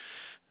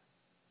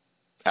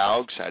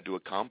 Alex had to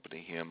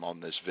accompany him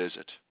on this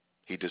visit.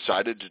 He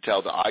decided to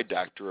tell the eye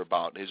doctor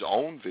about his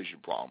own vision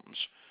problems.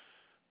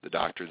 The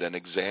doctor then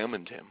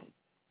examined him.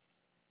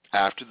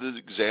 After the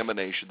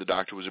examination, the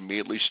doctor was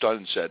immediately stunned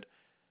and said,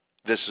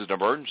 "This is an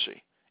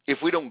emergency.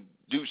 If we don't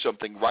do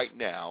something right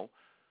now,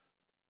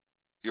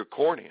 your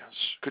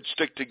corneas could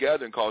stick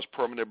together and cause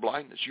permanent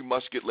blindness. You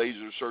must get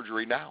laser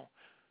surgery now.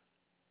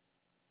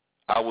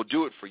 I will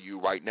do it for you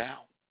right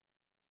now."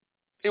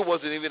 It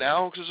wasn't even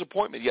Alex's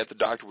appointment, yet the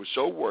doctor was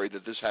so worried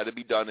that this had to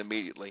be done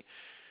immediately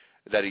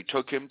that he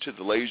took him to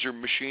the laser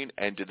machine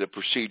and did a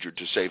procedure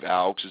to save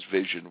Alex's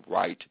vision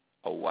right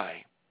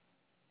away.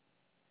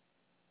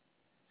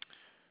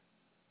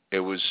 It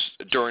was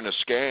during a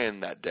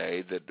scan that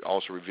day that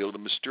also revealed a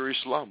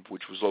mysterious lump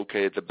which was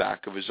located at the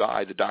back of his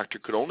eye. The doctor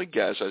could only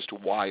guess as to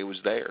why it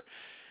was there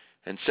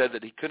and said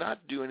that he could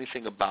not do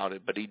anything about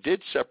it, but he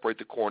did separate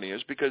the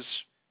corneas because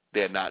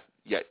they had not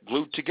yet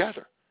glued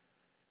together.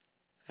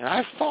 And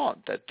I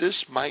thought that this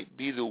might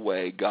be the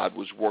way God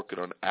was working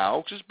on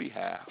Alex's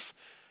behalf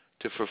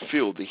to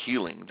fulfill the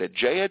healing that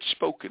Jay had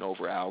spoken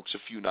over Alex a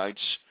few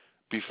nights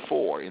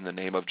before in the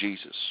name of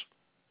Jesus.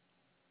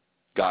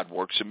 God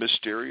works in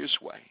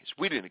mysterious ways.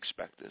 We didn't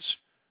expect this.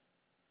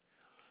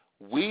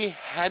 We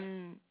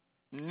hadn't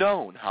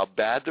known how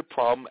bad the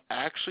problem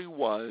actually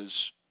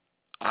was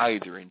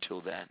either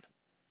until then.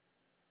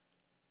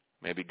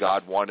 Maybe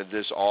God wanted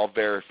this all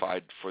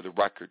verified for the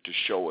record to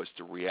show us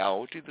the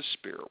reality of the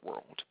spirit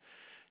world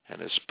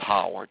and his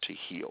power to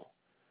heal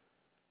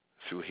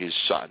through his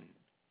Son,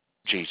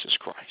 Jesus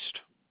Christ.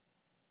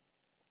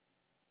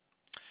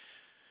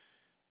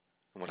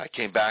 When I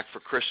came back for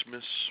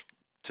Christmas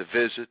to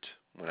visit,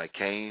 when I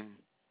came,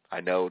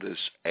 I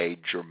noticed a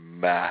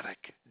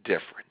dramatic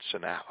difference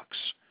in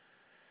Alex.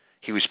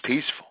 He was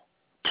peaceful,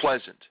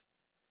 pleasant,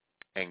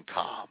 and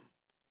calm.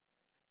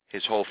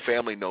 His whole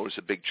family noticed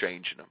a big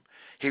change in him.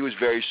 He was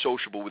very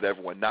sociable with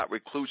everyone, not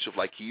reclusive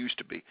like he used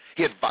to be.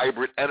 He had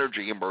vibrant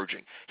energy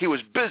emerging. He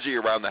was busy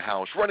around the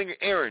house, running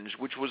errands,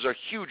 which was a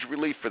huge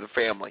relief for the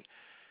family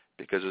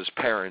because his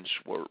parents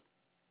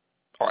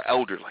are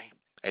elderly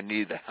and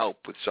needed the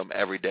help with some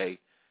everyday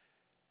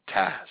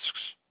tasks.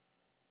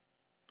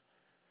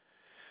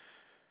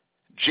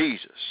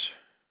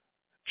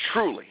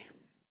 Truly,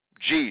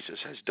 Jesus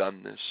has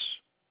done this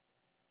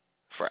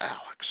for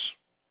Alex.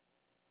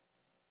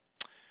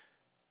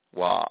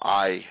 While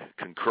I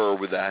concur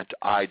with that,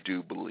 I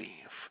do believe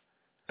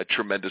a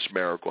tremendous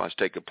miracle has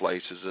taken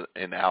place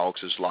in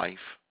Alex's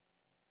life.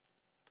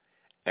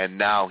 And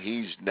now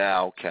he's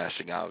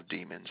casting out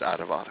demons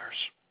out of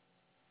others.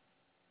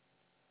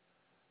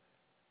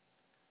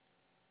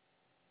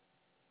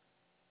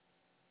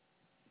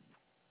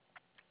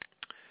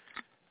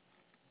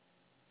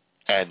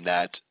 And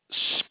that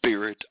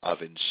spirit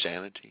of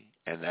insanity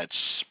and that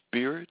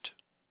spirit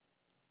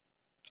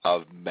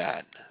of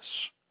madness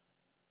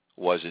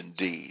was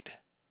indeed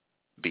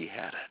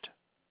beheaded.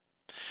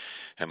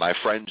 And my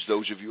friends,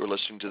 those of you who are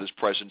listening to this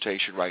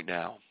presentation right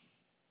now,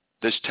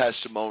 this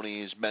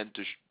testimony is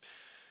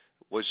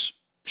was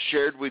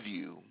shared with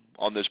you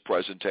on this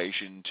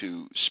presentation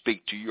to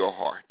speak to your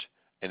heart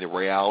and the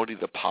reality,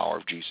 the power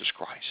of Jesus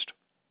Christ.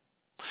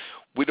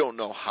 We don't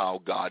know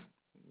how God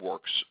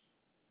works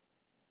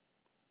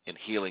in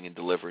healing and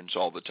deliverance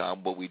all the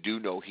time, but we do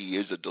know he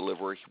is a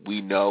deliverer. We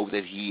know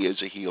that he is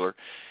a healer,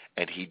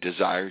 and he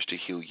desires to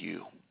heal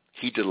you.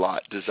 He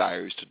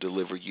desires to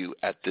deliver you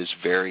at this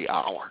very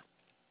hour.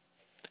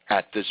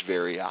 At this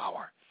very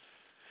hour.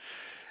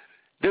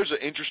 There's an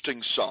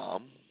interesting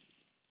psalm,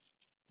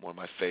 one of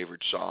my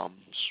favorite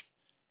psalms,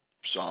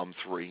 Psalm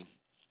 3.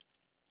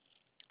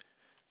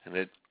 And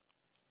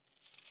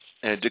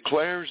it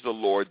declares the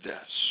Lord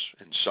this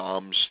in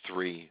Psalms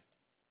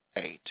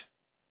 3:8.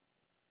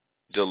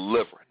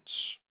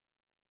 Deliverance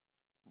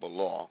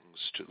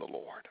belongs to the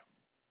Lord.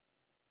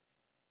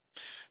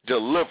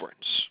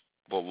 Deliverance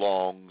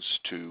belongs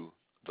to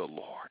the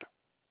Lord.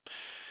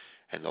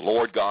 And the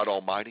Lord God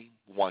Almighty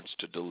wants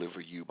to deliver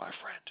you, my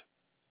friend.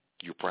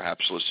 You're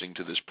perhaps listening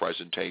to this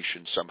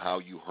presentation. Somehow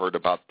you heard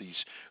about these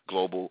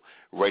global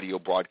radio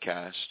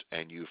broadcasts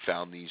and you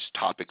found these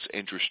topics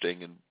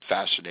interesting and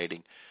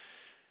fascinating.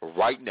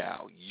 Right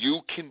now,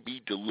 you can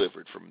be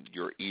delivered from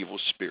your evil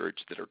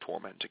spirits that are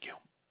tormenting you.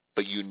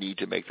 But you need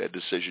to make that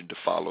decision to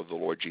follow the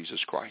Lord Jesus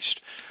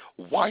Christ.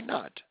 Why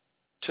not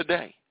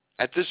today,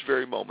 at this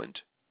very moment,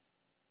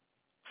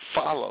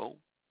 follow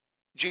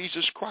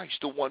Jesus Christ,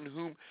 the one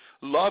whom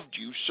loved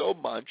you so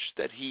much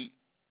that he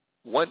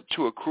went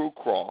to a cruel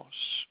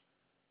cross,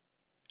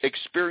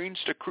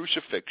 experienced a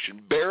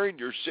crucifixion, bearing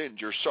your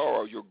sins, your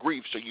sorrow, your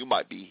grief, so you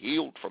might be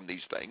healed from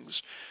these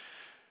things.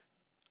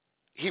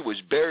 He was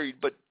buried,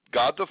 but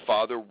God the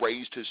Father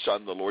raised his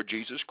Son, the Lord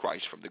Jesus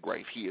Christ, from the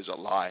grave. He is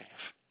alive,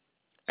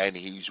 and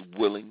he's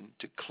willing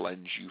to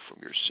cleanse you from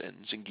your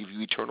sins and give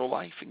you eternal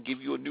life and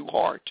give you a new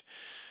heart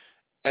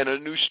and a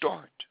new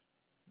start.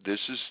 This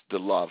is the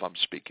love I'm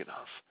speaking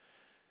of.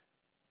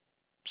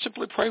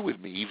 Simply pray with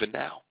me even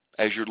now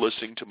as you're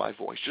listening to my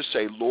voice. Just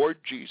say, Lord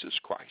Jesus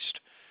Christ,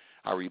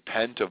 I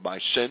repent of my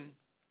sin.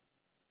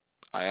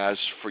 I ask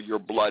for your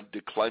blood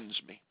to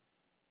cleanse me.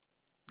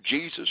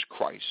 Jesus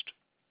Christ,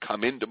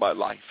 come into my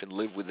life and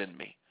live within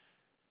me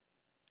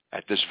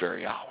at this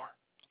very hour.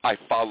 I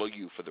follow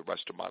you for the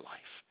rest of my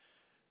life.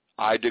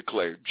 I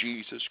declare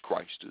Jesus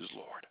Christ is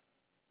Lord.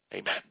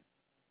 Amen.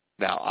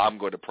 Now, I'm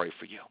going to pray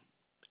for you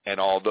and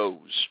all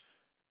those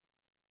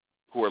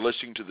who are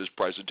listening to this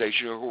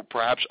presentation or who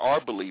perhaps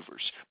are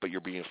believers, but you're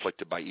being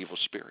afflicted by evil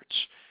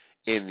spirits.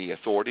 In the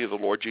authority of the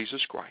Lord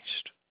Jesus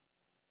Christ,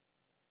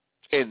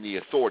 in the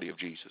authority of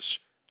Jesus,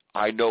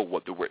 I know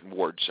what the written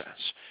word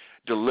says.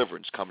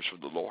 Deliverance comes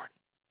from the Lord.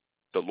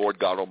 The Lord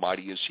God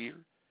Almighty is here,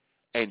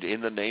 and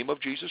in the name of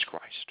Jesus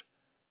Christ,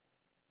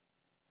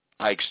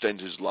 I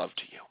extend his love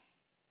to you,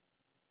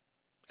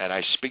 and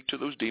I speak to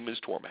those demons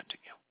tormenting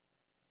you,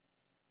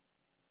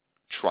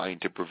 trying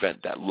to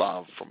prevent that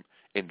love from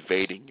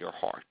invading your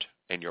heart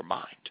and your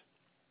mind.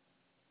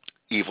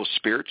 Evil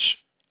spirits,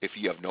 if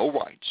you have no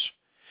rights,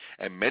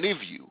 and many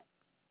of you,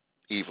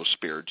 evil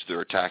spirits that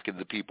are attacking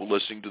the people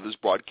listening to this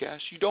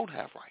broadcast, you don't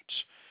have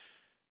rights.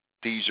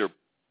 These are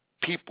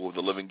people of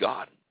the living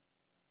God.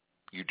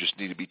 You just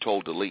need to be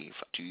told to leave.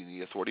 To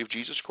the authority of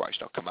Jesus Christ,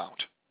 now come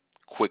out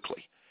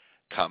quickly.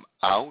 Come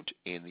out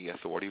in the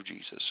authority of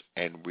Jesus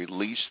and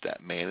release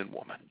that man and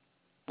woman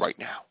right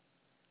now.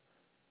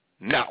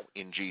 Now,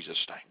 in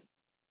Jesus' name,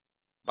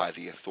 by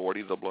the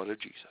authority of the blood of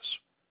Jesus.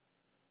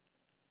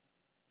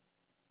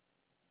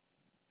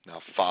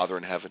 Now, Father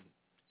in heaven,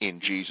 in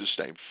Jesus'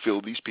 name,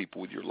 fill these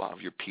people with your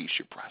love, your peace,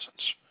 your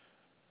presence.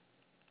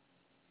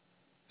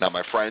 Now,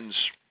 my friends,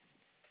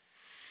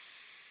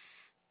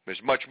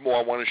 there's much more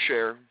I want to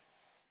share.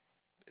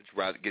 It's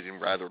getting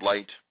rather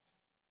late.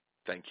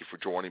 Thank you for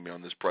joining me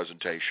on this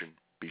presentation.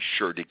 Be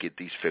sure to get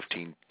these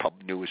 15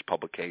 newest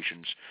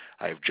publications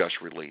I have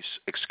just released.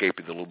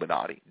 Escaping the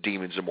Illuminati,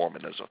 Demons and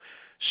Mormonism,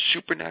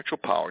 Supernatural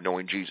Power,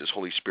 Knowing Jesus,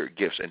 Holy Spirit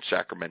Gifts and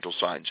Sacramental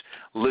Signs,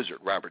 Lizard,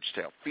 Rabbit's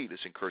Tail, Fetus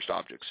and Cursed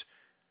Objects,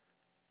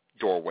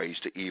 Doorways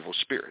to Evil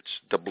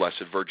Spirits, the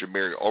Blessed Virgin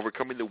Mary,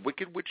 Overcoming the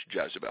Wicked Witch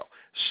Jezebel,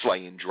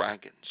 Slaying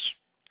Dragons,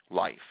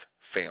 Life,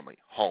 Family,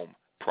 Home,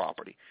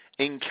 Property,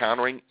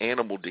 Encountering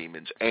Animal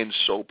Demons and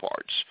Soul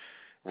Parts,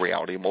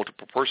 Reality and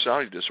Multiple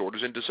Personality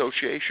Disorders and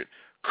Dissociation,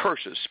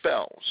 Curses,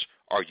 Spells,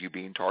 Are You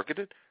Being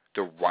Targeted?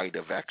 The Rite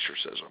of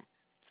Exorcism,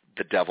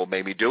 The Devil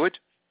Made Me Do It,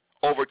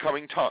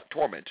 Overcoming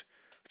Torment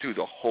Through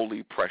the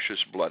Holy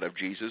Precious Blood of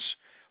Jesus,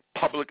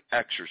 Public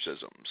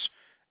Exorcisms,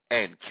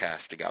 and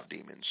Casting Out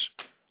Demons.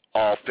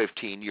 All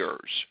 15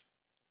 yours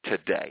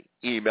today.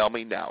 Email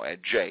me now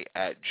at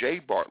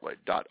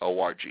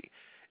j@jbartlett.org,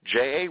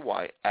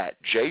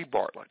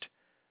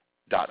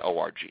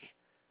 jay@jbartlett.org.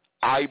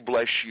 I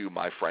bless you,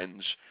 my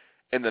friends,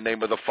 in the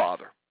name of the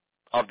Father,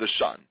 of the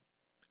Son,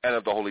 and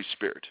of the Holy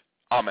Spirit.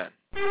 Amen.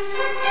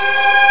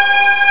 Yeah.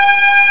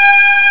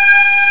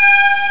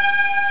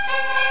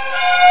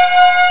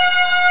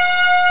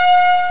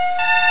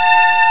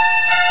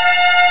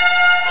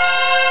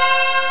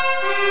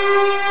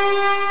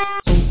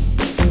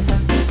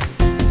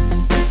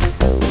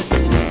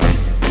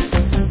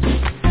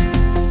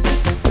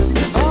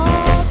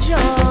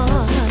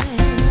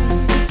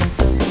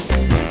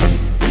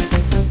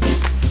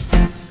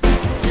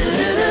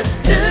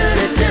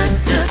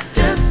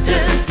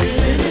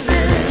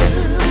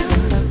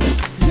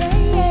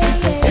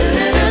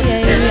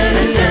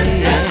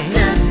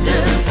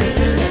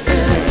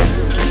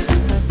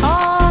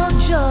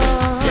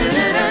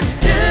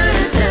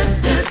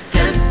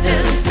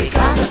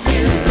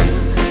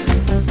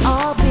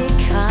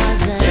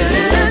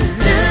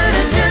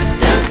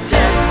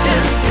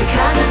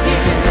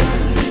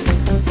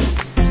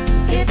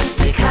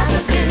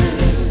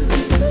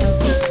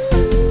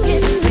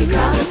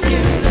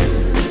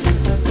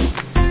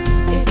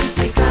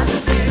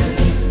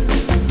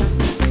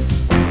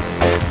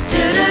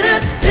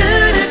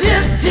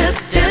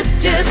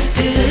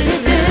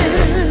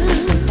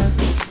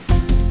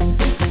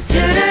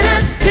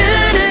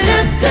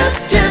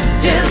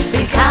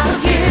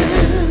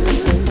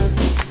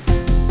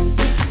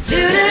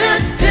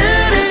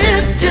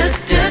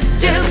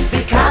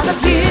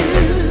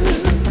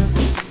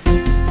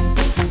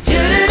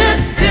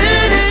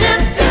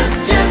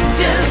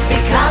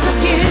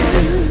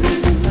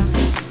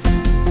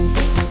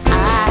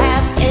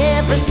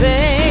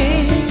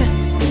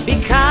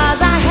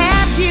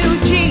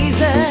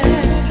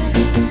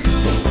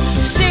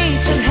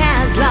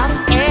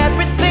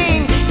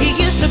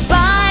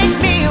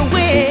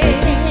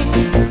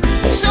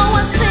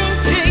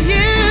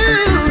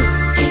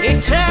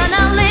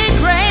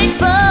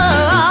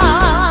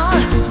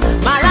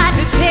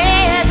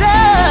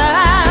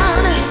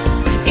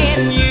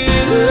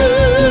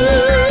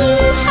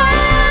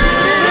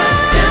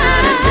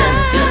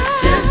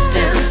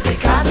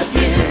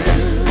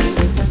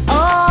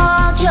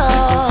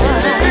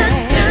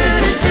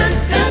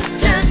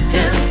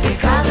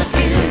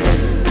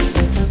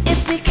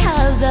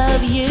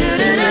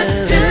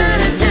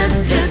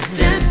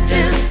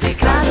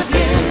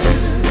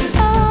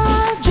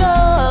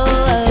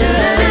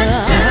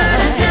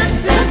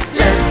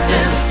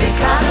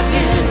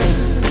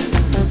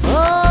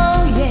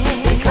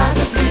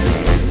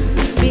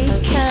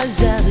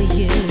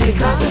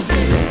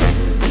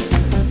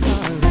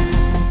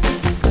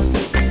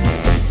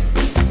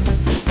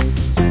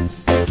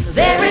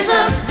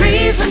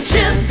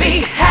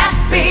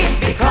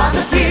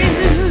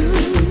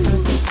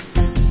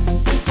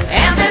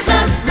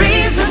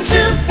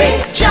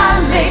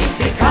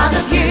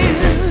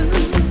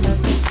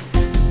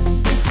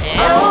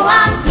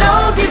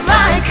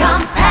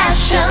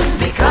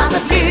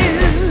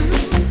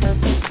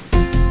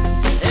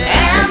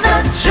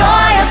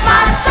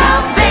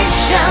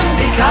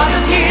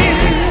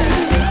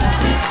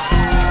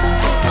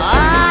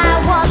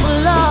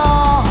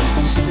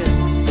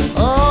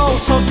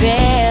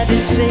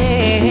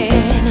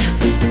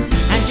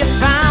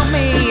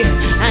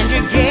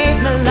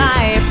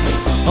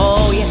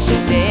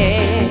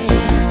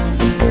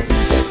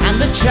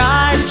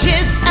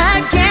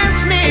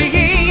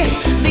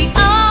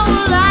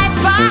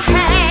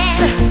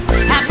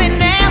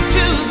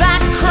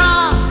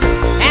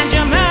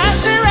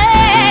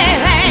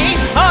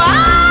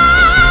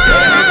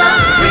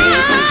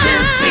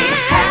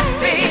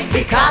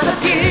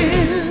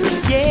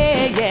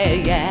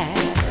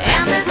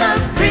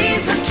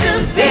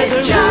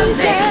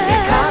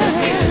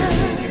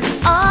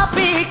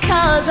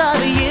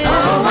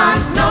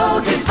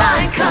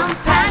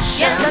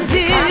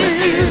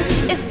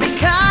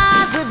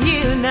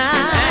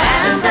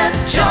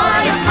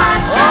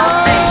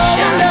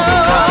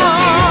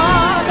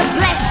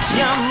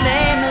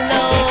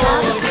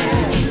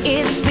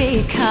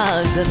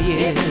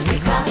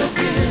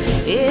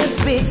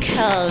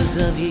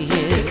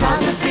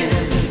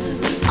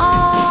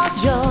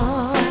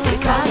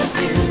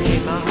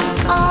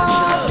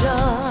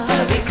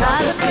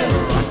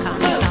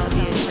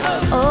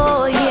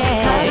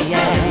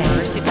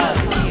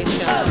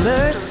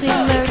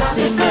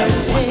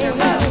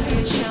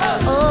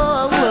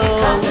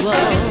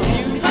 love.